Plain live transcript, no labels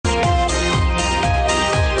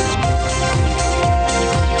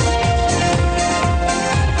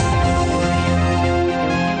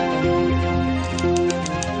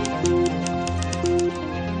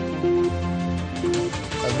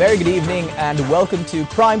very good evening and welcome to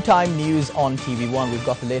Primetime News on TV1. We've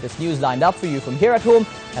got the latest news lined up for you from here at home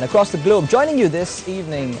and across the globe. Joining you this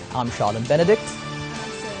evening, I'm Charlotte Benedict. Before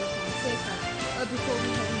we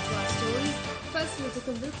head into our stories, first we'll take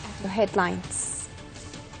a look at the headlines.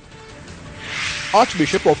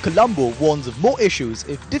 Archbishop of Colombo warns of more issues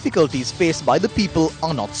if difficulties faced by the people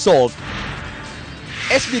are not solved.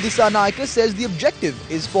 SB Dissanayake says the objective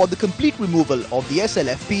is for the complete removal of the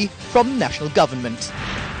SLFP from the national government.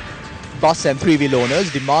 Bus and three-wheel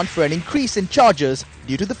owners demand for an increase in charges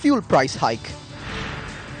due to the fuel price hike.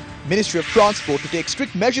 Ministry of Transport to take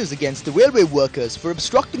strict measures against the railway workers for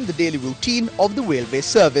obstructing the daily routine of the railway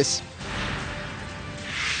service.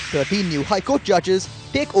 13 new High Court judges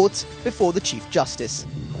take oaths before the Chief Justice.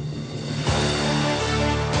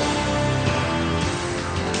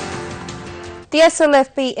 The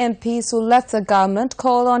SLFP MPs who left the government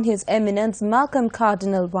call on His Eminence Malcolm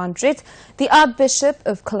Cardinal Wandrit, the Archbishop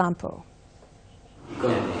of Colombo.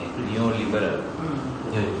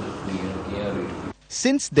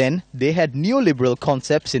 Since then, they had neoliberal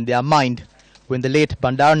concepts in their mind. When the late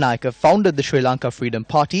Bandaranaike founded the Sri Lanka Freedom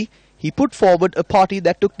Party, he put forward a party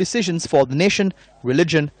that took decisions for the nation,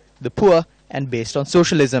 religion, the poor and based on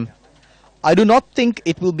socialism. I do not think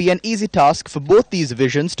it will be an easy task for both these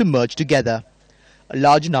visions to merge together. A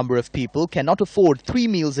large number of people cannot afford 3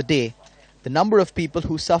 meals a day. The number of people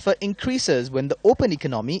who suffer increases when the open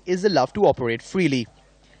economy is allowed to operate freely.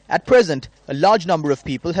 At present, a large number of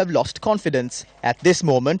people have lost confidence. At this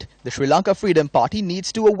moment, the Sri Lanka Freedom Party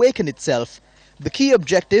needs to awaken itself. The key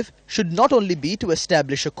objective should not only be to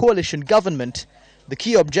establish a coalition government. The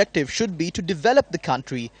key objective should be to develop the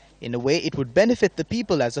country in a way it would benefit the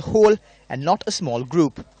people as a whole and not a small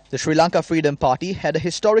group. The Sri Lanka Freedom Party had a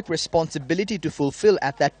historic responsibility to fulfill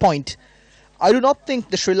at that point. I do not think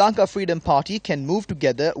the Sri Lanka Freedom Party can move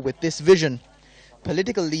together with this vision.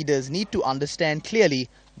 Political leaders need to understand clearly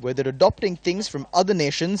whether adopting things from other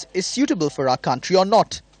nations is suitable for our country or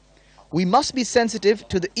not. We must be sensitive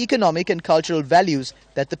to the economic and cultural values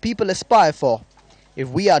that the people aspire for. If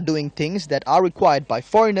we are doing things that are required by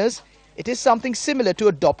foreigners, it is something similar to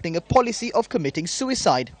adopting a policy of committing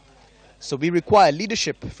suicide. So we require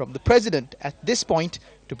leadership from the President at this point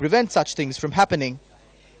to prevent such things from happening.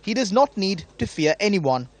 He does not need to fear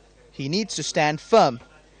anyone. He needs to stand firm.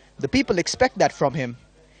 The people expect that from him.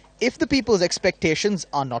 If the people's expectations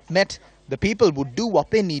are not met, the people would do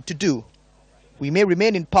what they need to do. We may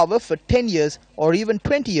remain in power for 10 years or even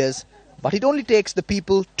 20 years, but it only takes the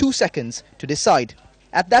people 2 seconds to decide.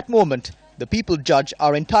 At that moment, the people judge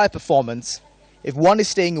our entire performance. If one is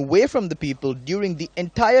staying away from the people during the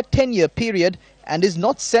entire 10-year period and is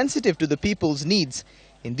not sensitive to the people's needs,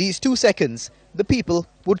 in these 2 seconds, the people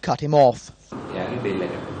would cut him off.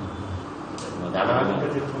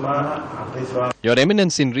 Your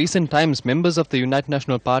Eminence, in recent times, members of the United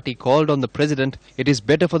National Party called on the President, it is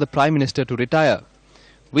better for the Prime Minister to retire.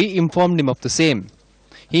 We informed him of the same.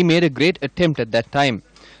 He made a great attempt at that time.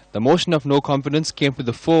 The motion of no confidence came to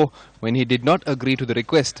the fore when he did not agree to the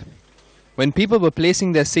request. When people were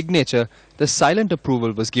placing their signature, the silent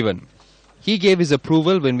approval was given. He gave his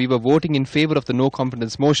approval when we were voting in favor of the no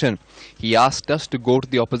confidence motion. He asked us to go to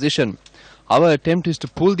the opposition. Our attempt is to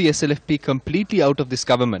pull the SLFP completely out of this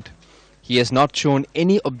government. He has not shown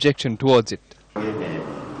any objection towards it.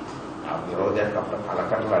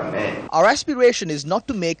 Our aspiration is not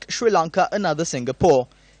to make Sri Lanka another Singapore.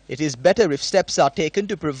 It is better if steps are taken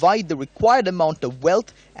to provide the required amount of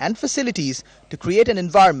wealth and facilities to create an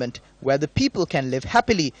environment where the people can live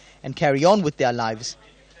happily and carry on with their lives.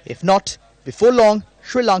 If not, before long,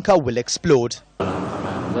 Sri Lanka will explode.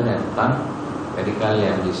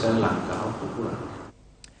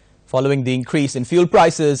 Following the increase in fuel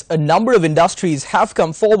prices, a number of industries have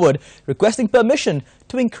come forward requesting permission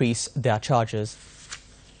to increase their charges.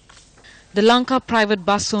 The Lanka Private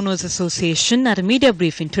Bus Owners Association, at a media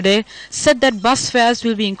briefing today, said that bus fares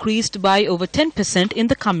will be increased by over 10% in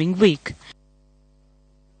the coming week.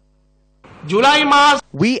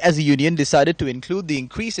 We as a union decided to include the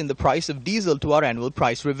increase in the price of diesel to our annual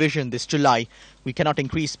price revision this July. We cannot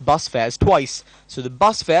increase bus fares twice, so the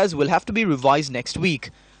bus fares will have to be revised next week.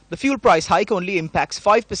 The fuel price hike only impacts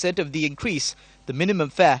 5% of the increase. The minimum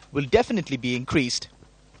fare will definitely be increased.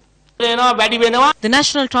 The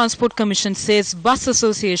National Transport Commission says bus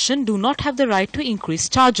association do not have the right to increase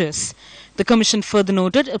charges. The Commission further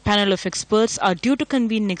noted a panel of experts are due to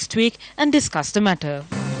convene next week and discuss the matter.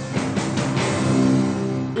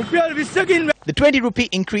 The 20 rupee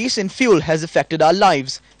increase in fuel has affected our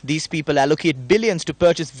lives. These people allocate billions to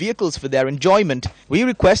purchase vehicles for their enjoyment. We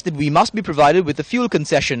request that we must be provided with a fuel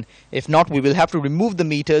concession. If not, we will have to remove the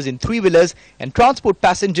meters in three-wheelers and transport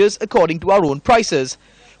passengers according to our own prices.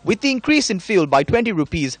 With the increase in fuel by 20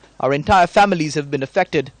 rupees, our entire families have been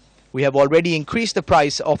affected. We have already increased the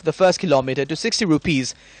price of the first kilometer to 60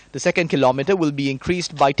 rupees. The second kilometer will be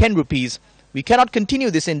increased by 10 rupees. We cannot continue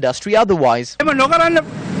this industry otherwise.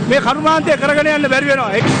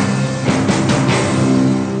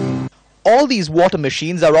 All these water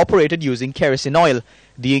machines are operated using kerosene oil.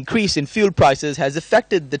 The increase in fuel prices has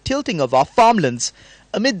affected the tilting of our farmlands.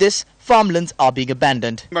 Amid this, farmlands are being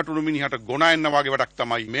abandoned.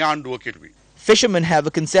 Fishermen have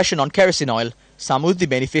a concession on kerosene oil. Some of the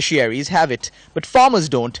beneficiaries have it, but farmers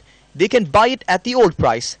don't. They can buy it at the old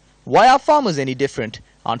price. Why are farmers any different?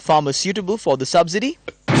 Aren't farmers suitable for the subsidy?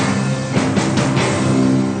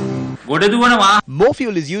 More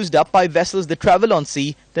fuel is used up by vessels that travel on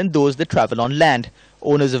sea than those that travel on land.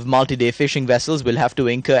 Owners of multi-day fishing vessels will have to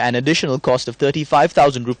incur an additional cost of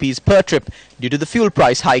 35,000 rupees per trip due to the fuel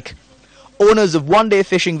price hike. Owners of one-day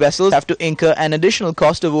fishing vessels have to incur an additional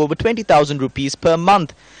cost of over 20,000 rupees per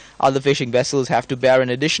month. Other fishing vessels have to bear an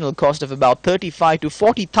additional cost of about 35 to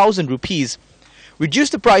 40,000 rupees. Reduce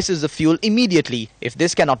the prices of fuel immediately. If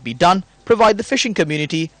this cannot be done, provide the fishing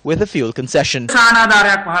community with a fuel concession.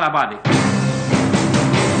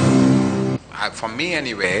 For me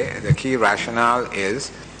anyway, the key rationale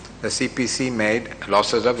is the CPC made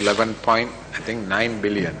losses of 11.9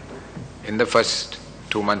 billion in the first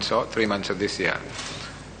 2 months or 3 months of this year.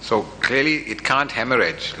 So clearly it can't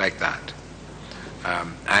hemorrhage like that.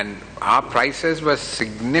 And our prices were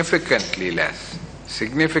significantly less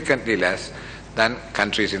than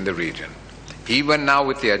countries in the region. Even now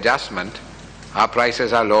with the adjustment, our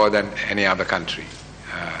prices are lower than any other country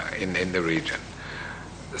in the region.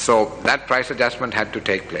 So that price adjustment had to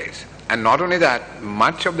take place. And not only that,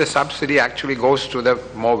 much of the subsidy actually goes to the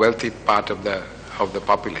more wealthy part of the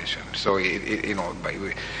population. So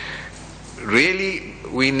really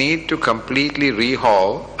we need to completely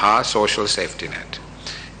rehaul our social safety net.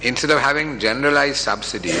 Instead of having generalized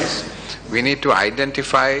subsidies, we need to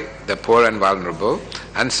identify the poor and vulnerable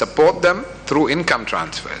and support them through income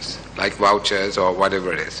transfers, like vouchers or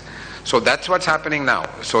whatever it is. So that's what's happening now.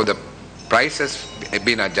 So the prices have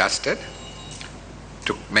been adjusted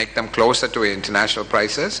to make them closer to international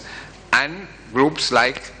prices, and groups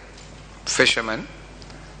like fishermen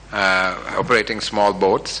operating small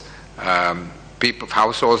boats,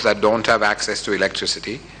 households that don't have access to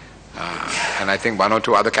electricity, and I think 1 or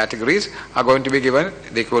 2 other categories are going to be given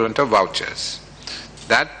the equivalent of vouchers.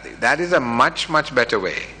 That is a much better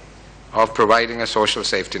way of providing a social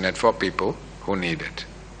safety net for people who need it.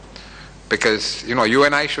 Because, you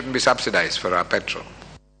and I shouldn't be subsidized for our petrol.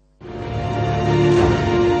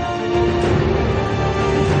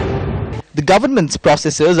 The government's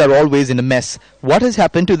processors are always in a mess. What has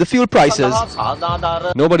happened to the fuel prices?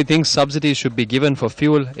 Nobody thinks subsidies should be given for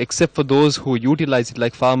fuel except for those who utilize it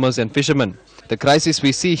like farmers and fishermen. The crisis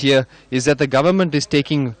we see here is that the government is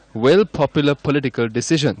taking well-popular political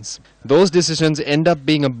decisions. Those decisions end up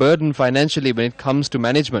being a burden financially when it comes to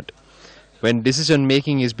management. When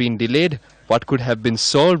decision-making is being delayed, what could have been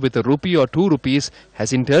solved with a rupee or 2 rupees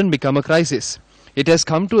has in turn become a crisis. It has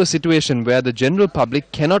come to a situation where the general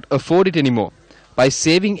public cannot afford it anymore. By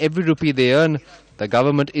saving every rupee they earn, the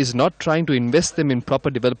government is not trying to invest them in proper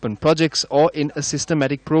development projects or in a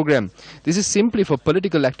systematic program. This is simply for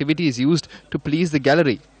political activities used to please the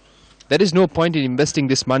gallery. There is no point in investing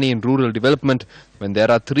this money in rural development when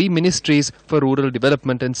there are 3 ministries for rural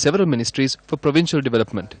development and several ministries for provincial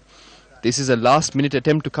development. This is a last-minute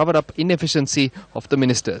attempt to cover up inefficiency of the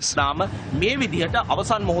ministers.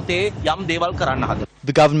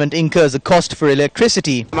 The government incurs a cost for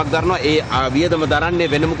electricity.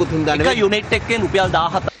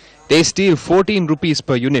 They steal 14 rupees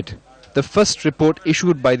per unit. The first report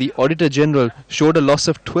issued by the Auditor General showed a loss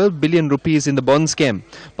of 12 billion rupees in the bond scam,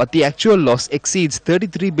 but the actual loss exceeds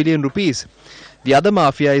 33 billion rupees. The other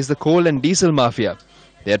mafia is the coal and diesel mafia.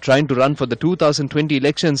 They are trying to run for the 2020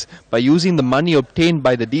 elections by using the money obtained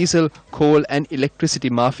by the diesel, coal and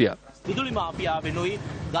electricity mafia. Do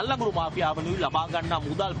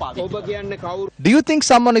you think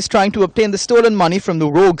someone is trying to obtain the stolen money from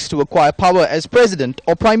the rogues to acquire power as president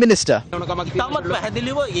or prime minister?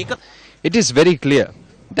 It is very clear.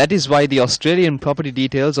 That is why the Australian property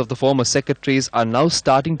details of the former secretaries are now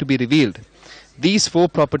starting to be revealed. These 4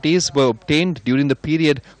 properties were obtained during the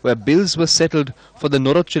period where bills were settled for the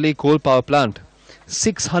Norotchale coal power plant.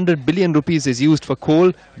 600 billion rupees is used for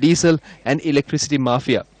coal, diesel and electricity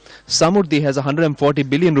mafia. Samurdhi has 140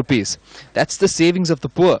 billion rupees. That's the savings of the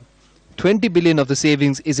poor. 20 billion of the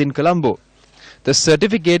savings is in Colombo. The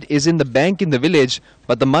certificate is in the bank in the village,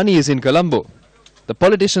 but the money is in Colombo. The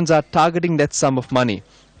politicians are targeting that sum of money.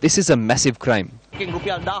 This is a massive crime.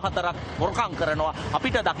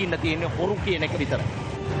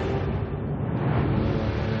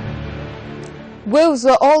 Views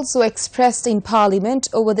were also expressed in Parliament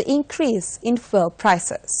over the increase in fuel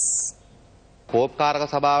prices.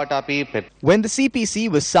 When the CPC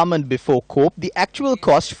was summoned before COPE, the actual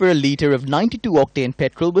cost for a litre of 92-octane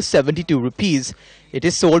petrol was 72 rupees. It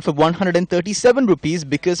is sold for 137 rupees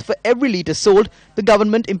because for every litre sold, the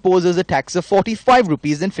government imposes a tax of 45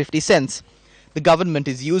 rupees and 50 cents. The government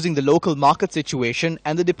is using the local market situation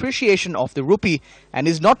and the depreciation of the rupee and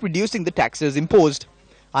is not reducing the taxes imposed.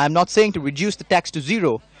 I am not saying to reduce the tax to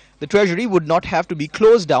zero. The treasury would not have to be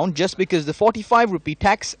closed down just because the 45 rupee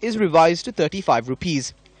tax is revised to 35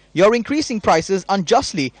 rupees. You're increasing prices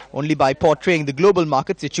unjustly only by portraying the global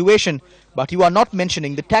market situation, but you are not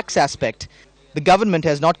mentioning the tax aspect. The government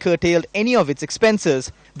has not curtailed any of its expenses.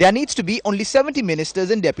 There needs to be only 70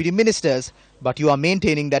 ministers and deputy ministers, but you are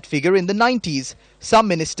maintaining that figure in the 90s. Some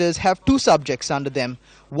ministers have two subjects under them.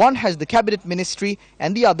 One has the cabinet ministry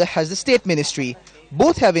and the other has the state ministry.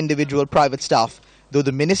 Both have individual private staff. Though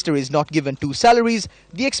the minister is not given two salaries,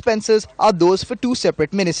 the expenses are those for two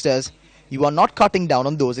separate ministers. You are not cutting down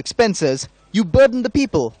on those expenses. You burden the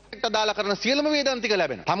people.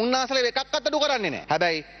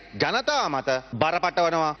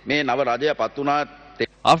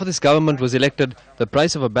 After this government was elected, the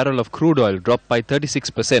price of a barrel of crude oil dropped by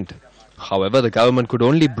 36%. However, the government could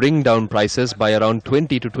only bring down prices by around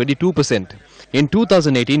 20 to 22%. In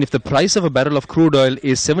 2018, if the price of a barrel of crude oil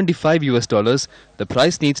is $75, the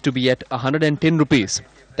price needs to be at 110 rupees.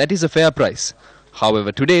 That is a fair price.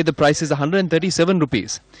 However, today the price is 137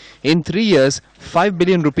 rupees. In 3 years, 5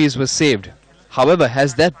 billion rupees was saved. However,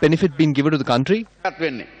 has that benefit been given to the country?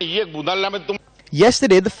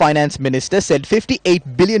 Yesterday, the finance minister said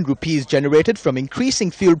 58 billion rupees generated from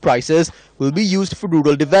increasing fuel prices will be used for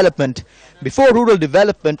rural development. Before rural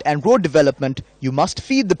development and road development, you must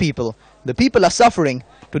feed the people. The people are suffering.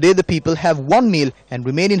 Today, the people have one meal and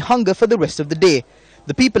remain in hunger for the rest of the day.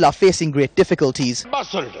 The people are facing great difficulties.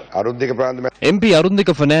 MP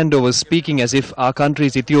Arundhika Fernando was speaking as if our country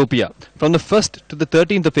is Ethiopia. From the 1st to the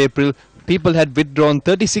 13th of April, people had withdrawn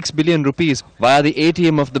 36 billion rupees via the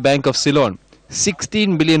ATM of the Bank of Ceylon.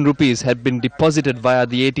 16 billion rupees had been deposited via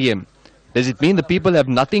the ATM. Does it mean the people have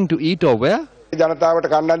nothing to eat or wear? We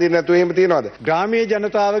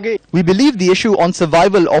believe the issue on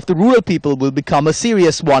survival of the rural people will become a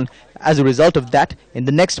serious one. As a result of that, in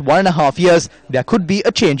the next 1.5 years, there could be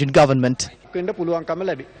a change in government.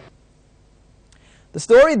 The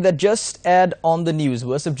story that just aired on the news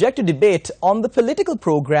was subject to debate on the political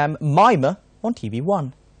program Mime on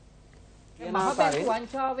TV1.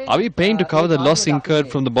 Are we paying to cover the loss incurred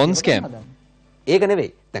from the bond scam?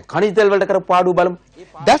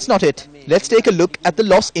 That's not it. Let's take a look at the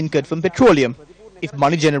loss incurred from petroleum. If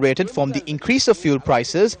money generated from the increase of fuel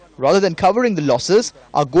prices, rather than covering the losses,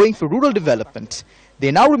 are going for rural development.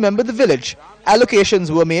 They now remember the village. Allocations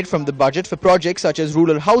were made from the budget for projects such as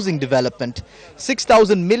rural housing development.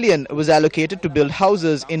 6,000 million was allocated to build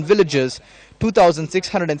houses in villages.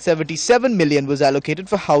 2,677 million was allocated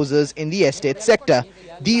for houses in the estate sector.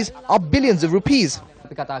 These are billions of rupees.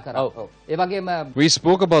 We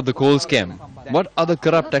spoke about the coal scam. What other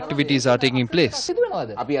corrupt activities are taking place? It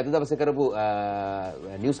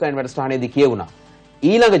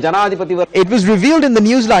was revealed in the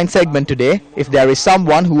Newsline segment today. If there is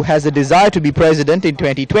someone who has a desire to be president in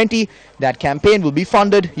 2020, that campaign will be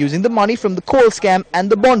funded using the money from the coal scam and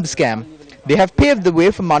the bond scam. They have paved the way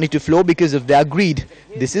for money to flow because of their greed.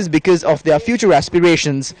 This is because of their future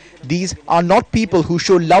aspirations. These are not people who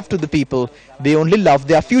show love to the people. They only love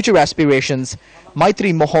their future aspirations.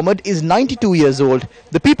 Maitri Mohammed is 92 years old.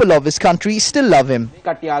 The people of his country still love him.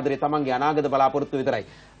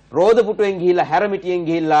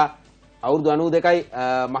 අවුරුදු 92යි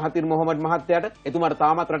මහතිර් මොහමඩ් මහත්තයාට එතුමාට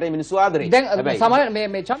තාමත් රටේ මිනිස්සු ආදරේ.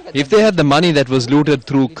 If they had the money that was looted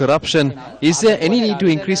through corruption, is there any need to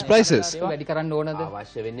increase prices?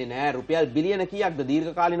 අවශ්‍ය වෙන්නේ නැහැ රුපියල් බිලියන කීයක්ද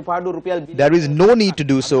දීර්ඝකාලීන පාඩුව රුපියල්. There is no need to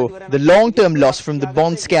do so. The long-term loss from the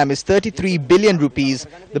bond scam is 33 billion rupees.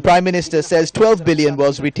 The Prime Minister says 12 billion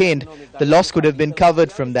was retained. The loss could have been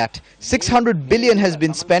covered from that. 600 billion has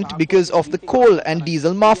been spent because of the coal and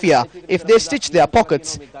diesel mafia. If they stitch their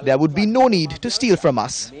pockets, there would be no need to steal from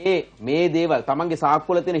us. මේ දේවල් තමන්ගේ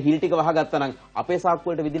සාක්කුවල තියෙන හිල් ටික වහගත්තා නම් අපේ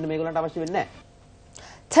සාක්කුවලට විදින්න මේගොල්ලන්ට අවශ්‍ය වෙන්නේ නැහැ.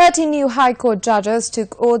 30 new High Court judges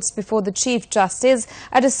took oaths before the Chief Justice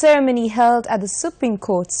at a ceremony held at the Supreme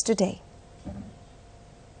Courts today.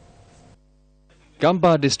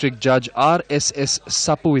 Gamba District Judge R.S.S.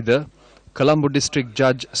 Sapuwida, Colombo District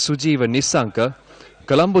Judge Sujeeva Nisanka,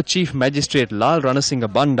 Colombo Chief Magistrate Lal Ranasinghe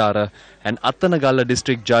Bandara and Attanagala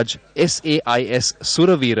District Judge S.A.I.S.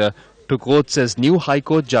 Suravira took oaths as new High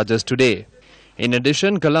Court judges today. In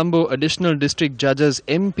addition, Colombo Additional District Judges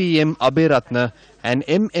M.P.M. Aberatna and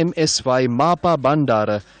M.M.S.Y. Mapa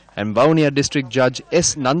Bandara and Vaunia District Judge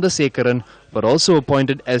S. Nandasekaran were also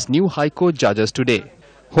appointed as new High Court judges today.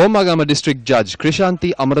 Homagama District Judge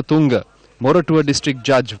Krishanti Amaratunga, Moratuwa District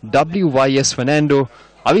Judge W.Y.S. Fernando,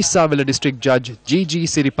 Avissavila District Judge G.G.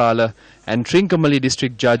 Siripala and Trincomalee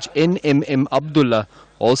District Judge N.M.M. Abdullah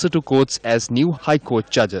also took oaths as new High Court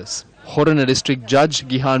judges. Horana District Judge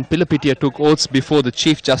Gihan Pilapitiya took oaths before the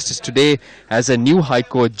Chief Justice today as a new High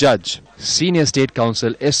Court judge. Senior State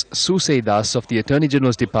Counsel S. Susei Das of the Attorney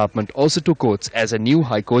General's Department also took oaths as a new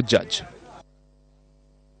High Court judge.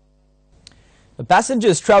 The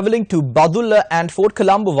passengers travelling to Badulla and Fort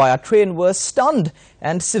Colombo via train were stunned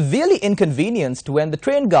and severely inconvenienced when the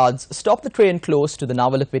train guards stopped the train close to the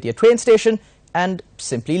Navalapitiya train station and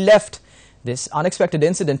simply left. This unexpected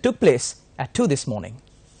incident took place at 2 this morning.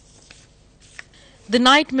 The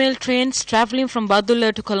night mail trains travelling from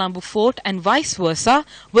Badulla to Colombo Fort and vice versa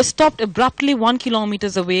were stopped abruptly 1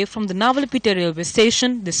 kilometre away from the Navalapitiya railway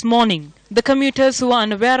station this morning. The commuters who were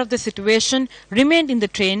unaware of the situation remained in the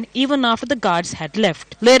train even after the guards had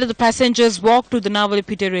left. Later, the passengers walked to the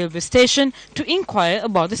Navalapitiya railway station to inquire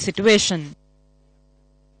about the situation.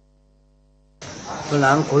 We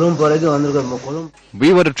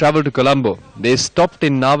were to travel to Colombo. They stopped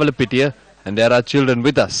in Navalapitiya and there are children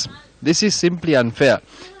with us. This is simply unfair.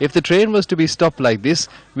 If the train was to be stopped like this,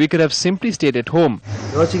 we could have simply stayed at home.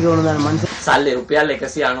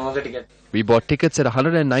 We bought tickets at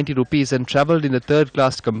 190 rupees and travelled in the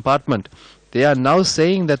third-class compartment. They are now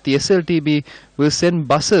saying that the SLTB will send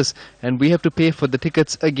buses and we have to pay for the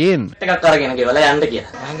tickets again. I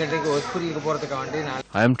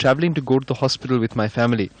am travelling to go to the hospital with my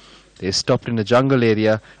family. They stopped in a jungle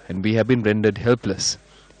area and we have been rendered helpless.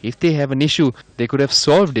 If they have an issue, they could have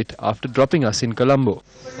solved it after dropping us in Colombo.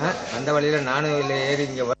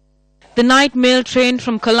 The night mail train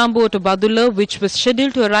from Colombo to Badulla, which was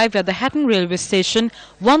scheduled to arrive at the Hatton railway station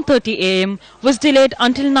 1:30 am, was delayed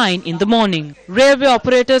until 9 in the morning. Railway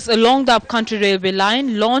operators along the upcountry railway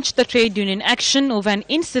line launched the trade union action over an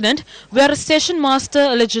incident where a station master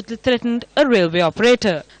allegedly threatened a railway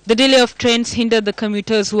operator. The delay of trains hindered the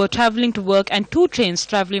commuters who were travelling to work, and 2 trains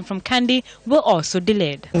travelling from Kandy were also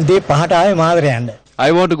delayed. I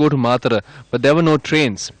want to go to Matara, but there were no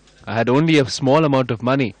trains. I had only a small amount of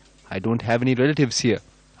money. I don't have any relatives here.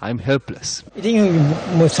 I am helpless.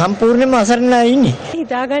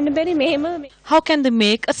 How can they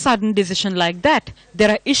make a sudden decision like that?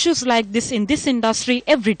 There are issues like this in this industry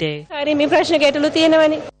every day.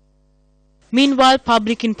 Meanwhile,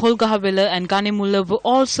 public in Polgahavela and Ganemulla were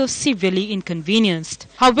also severely inconvenienced.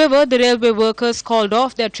 However, the railway workers called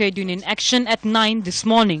off their trade union action at 9 this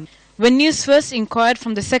morning. When Newsfirst inquired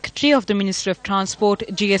from the Secretary of the Ministry of Transport,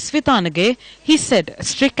 G.S. Vitanage, he said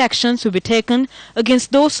strict actions will be taken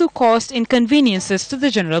against those who caused inconveniences to the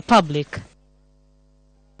general public.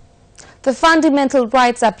 The fundamental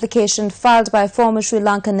rights application filed by former Sri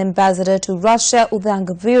Lankan ambassador to Russia,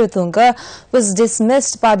 Udanga Virathunga, was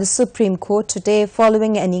dismissed by the Supreme Court today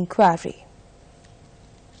following an inquiry.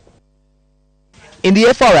 In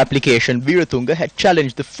the FR application, Virathunga had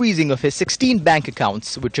challenged the freezing of his 16 bank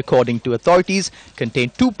accounts, which according to authorities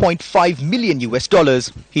contained $2.5 million.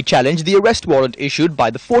 He challenged the arrest warrant issued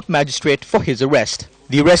by the Fort Magistrate for his arrest.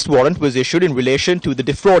 The arrest warrant was issued in relation to the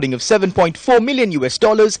defrauding of $7.4 million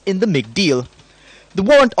in the MIG deal. The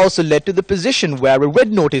warrant also led to the position where a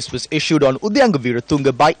red notice was issued on Udanga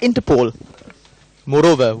Virathunga by Interpol.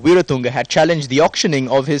 Moreover, Virathunga had challenged the auctioning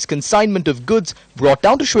of his consignment of goods brought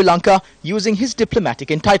down to Sri Lanka using his diplomatic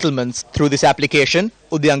entitlements. Through this application,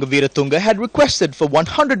 Udanga Virathunga had requested for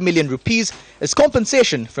 100 million rupees as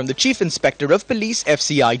compensation from the Chief Inspector of Police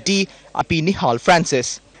FCID, IP Nihal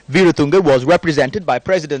Francis. Virathunga was represented by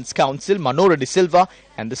President's Counsel Manora de Silva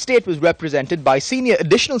and the state was represented by Senior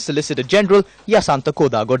Additional Solicitor General Yasanta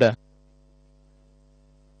Kodagoda.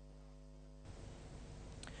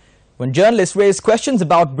 When journalists raised questions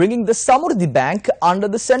about bringing the Samurdhi Bank under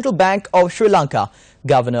the Central Bank of Sri Lanka,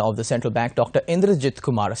 Governor of the Central Bank Dr. Indrajit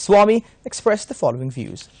Kumaraswamy expressed the following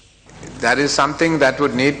views. That is something that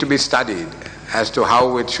would need to be studied as to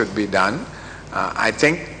how it should be done. I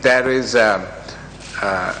think there is a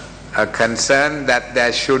concern that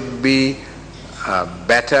there should be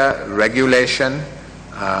better regulation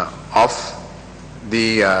of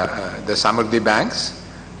the Samruddhi banks,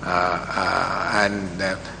 and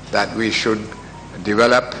that we should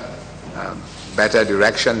develop better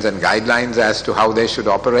directions and guidelines as to how they should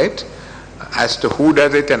operate. As to who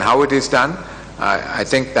does it and how it is done, I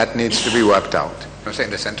think that needs to be worked out. I'm saying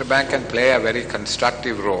the central bank can play a very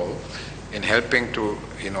constructive role in helping to,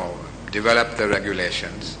 develop the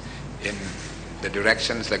regulations, in the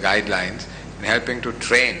directions, the guidelines, in helping to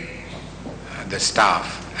train the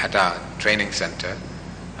staff at our training center.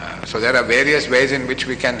 So there are various ways in which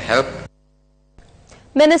we can help.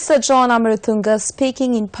 Minister John Amarathunga,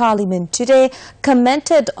 speaking in Parliament today,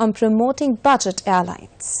 commented on promoting budget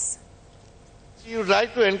airlines. You would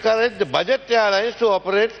like to encourage the budget airlines to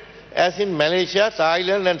operate as in Malaysia,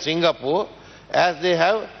 Thailand and Singapore, as they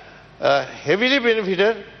have heavily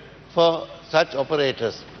benefited for such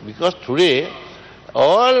operators. Because today,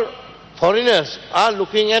 all foreigners are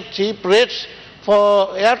looking at cheap rates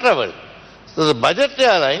for air travel. So the budget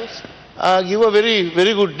airlines give a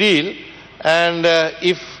very good deal, and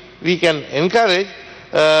if we can encourage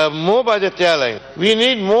more budget airlines. We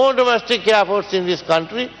need more domestic airports in this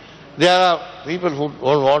country. There are people who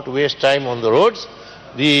don't want to waste time on the roads.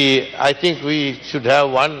 I think we should have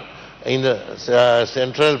one in the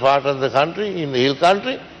central part of the country, in the hill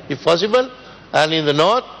country, if possible, and in the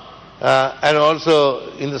north, and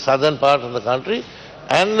also in the southern part of the country.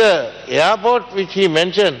 And the airport which he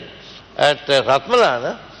mentioned at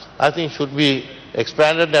Ratmalana, I think should be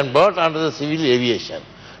expanded and brought under the civil aviation.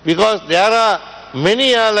 Because there are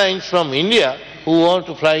many airlines from India who want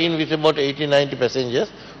to fly in with about 80-90 passengers,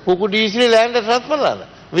 who could easily land at Ratmalana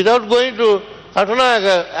without going to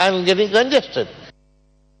Katunayaka and getting congested.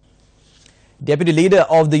 Deputy Leader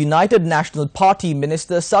of the United National Party,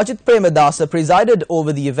 Minister Sajith Premadasa, presided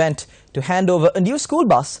over the event to hand over a new school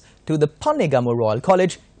bus to the Pannegamu Royal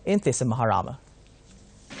College in Thesamaharama.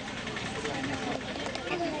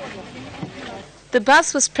 The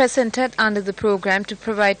bus was presented under the program to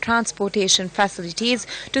provide transportation facilities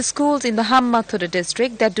to schools in the Hammathura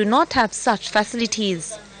district that do not have such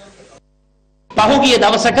facilities.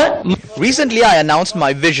 Recently, I announced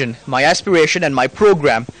my vision, my aspiration and my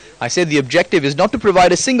program. I said the objective is not to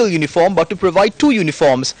provide a single uniform, but to provide 2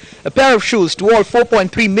 uniforms, a pair of shoes to all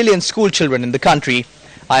 4.3 million school children in the country.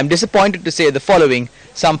 I am disappointed to say the following.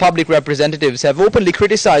 Some public representatives have openly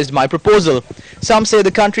criticized my proposal. Some say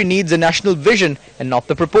the country needs a national vision and not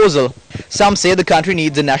the proposal. Some say the country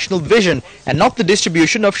needs a national vision and not the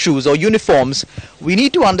distribution of shoes or uniforms. We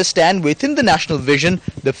need to understand within the national vision,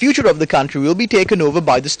 the future of the country will be taken over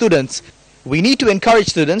by the students. We need to encourage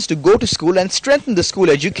students to go to school and strengthen the school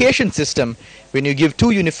education system. When you give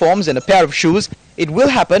 2 uniforms and a pair of shoes, it will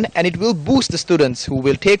happen and it will boost the students who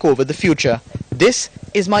will take over the future. This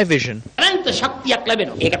is my vision.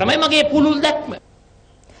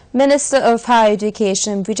 Minister of Higher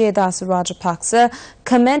Education Vijaydas Rajapaksa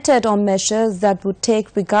commented on measures that would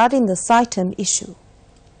take regarding the Saitam issue.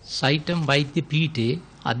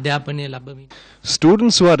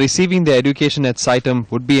 Students who are receiving their education at Saitam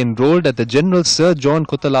would be enrolled at the General Sir John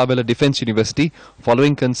Kotalabala Defence University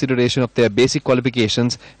following consideration of their basic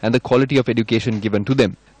qualifications and the quality of education given to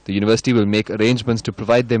them. The university will make arrangements to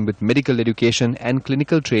provide them with medical education and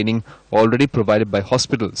clinical training already provided by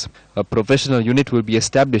hospitals. A professional unit will be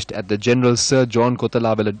established at the General Sir John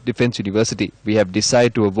Kotalabala Defence University. We have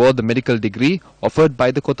decided to award the medical degree offered by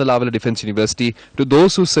the Kotalabala Defence University to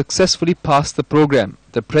those who successfully pass the program.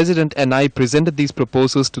 The President and I presented these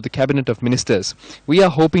proposals to the Cabinet of Ministers. We are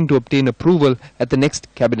hoping to obtain approval at the next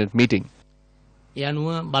Cabinet meeting.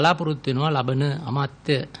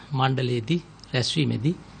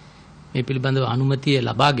 මේ පිළිබඳව අනුමැතිය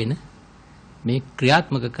ලබාගෙන මේ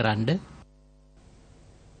ක්‍රියාත්මක කරන්න.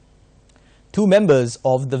 2 members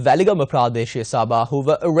of the Valigama Pradeshya Sabha who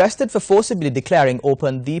were arrested for forcibly declaring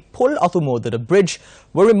open the Pul Athumodara bridge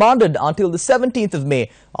were remanded until the 17th of May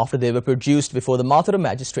after they were produced before the Mathura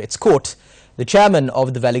Magistrates Court. The chairman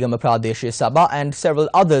of the Valigama Pradeshya Sabha and several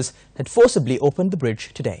others had forcibly opened the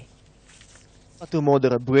bridge today.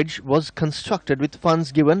 Athumodara Bridge was constructed with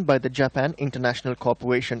funds given by the Japan International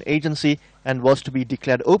Cooperation Agency and was to be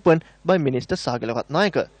declared open by Minister Sagala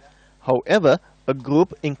Ratnayaka. However, a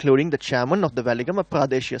group including the chairman of the Valigama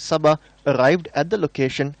Pradeshya Sabha arrived at the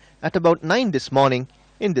location at about 9 this morning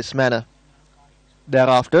in this manner.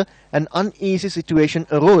 Thereafter, an uneasy situation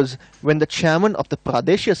arose when the chairman of the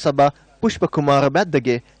Pradeshya Sabha, Pushpa Kumara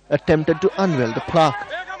Baddage, attempted to unveil the plaque.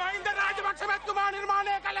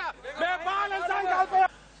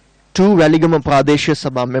 2 Valigama Pradeshya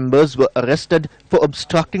Sabha members were arrested for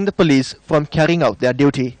obstructing the police from carrying out their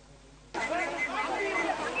duty.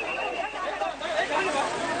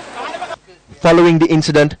 Following the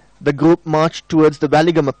incident, the group marched towards the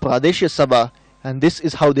Waligama Pradeshya Sabha, and this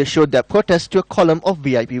is how they showed their protest to a column of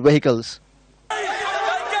VIP vehicles.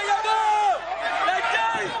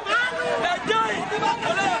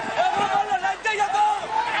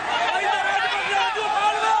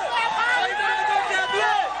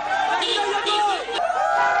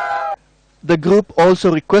 The group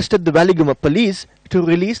also requested the Waligama police to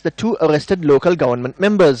release the 2 arrested local government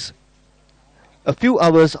members. A few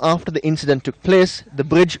hours after the incident took place, the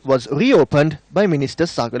bridge was reopened by Minister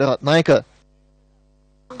Sagala Ratnayaka.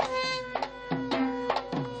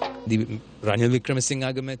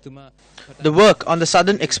 The work on the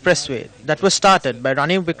Southern Expressway that was started by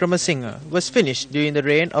Ranil Wickramasinghe was finished during the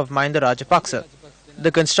reign of Mahinda Rajapaksa.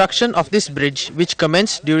 The construction of this bridge, which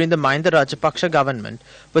commenced during the Mahinda Rajapaksa government,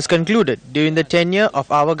 was concluded during the tenure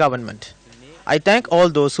of our government. I thank all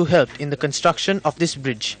those who helped in the construction of this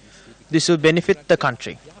bridge. This will benefit the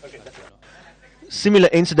country. Similar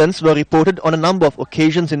incidents were reported on a number of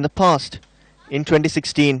occasions in the past. In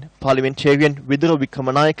 2016, Parliamentarian Vidura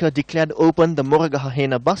Wickramanayake declared open the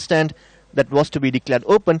Moragahahena bus stand that was to be declared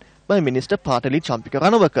open by Minister Patali Champika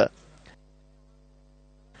Ranawaka.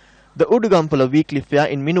 The Udugampala weekly fair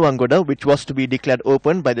in Minuwangoda, which was to be declared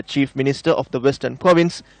open by the Chief Minister of the Western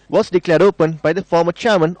Province, was declared open by the former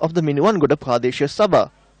chairman of the Minuwangoda Pradeshya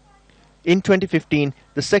Sabha. In 2015,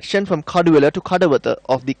 the section from Kaduwela to Kadawatha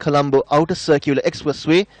of the Colombo Outer Circular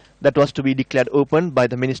Expressway that was to be declared open by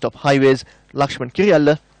the Minister of Highways, Lakshman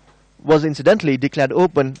Kiriyalla, was incidentally declared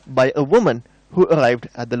open by a woman who arrived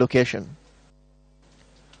at the location.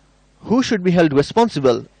 Who should be held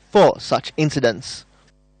responsible for such incidents?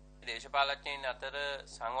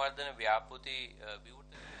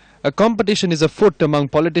 A competition is afoot among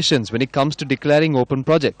politicians when it comes to declaring open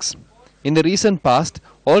projects. In the recent past,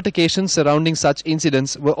 altercations surrounding such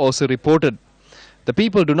incidents were also reported. The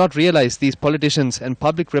people do not realize these politicians and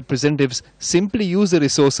public representatives simply use the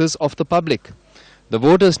resources of the public. The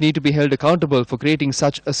voters need to be held accountable for creating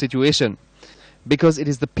such a situation, because it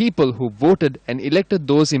is the people who voted and elected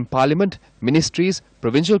those in parliament, ministries,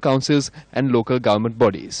 provincial councils and local government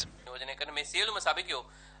bodies.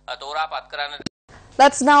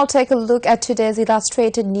 Let's now take a look at today's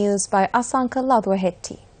illustrated news by Asanka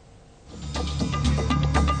Ladwahetti.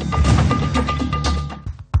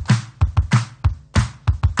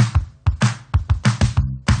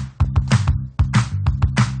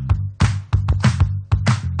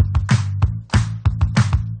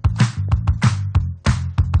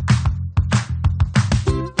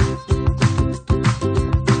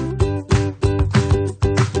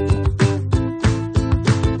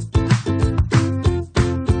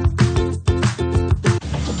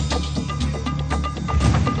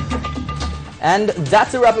 And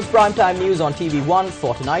that's a wrap of Primetime News on TV1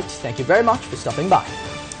 for tonight. Thank you very much for stopping by.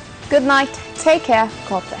 Good night. Take care.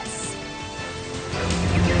 God bless.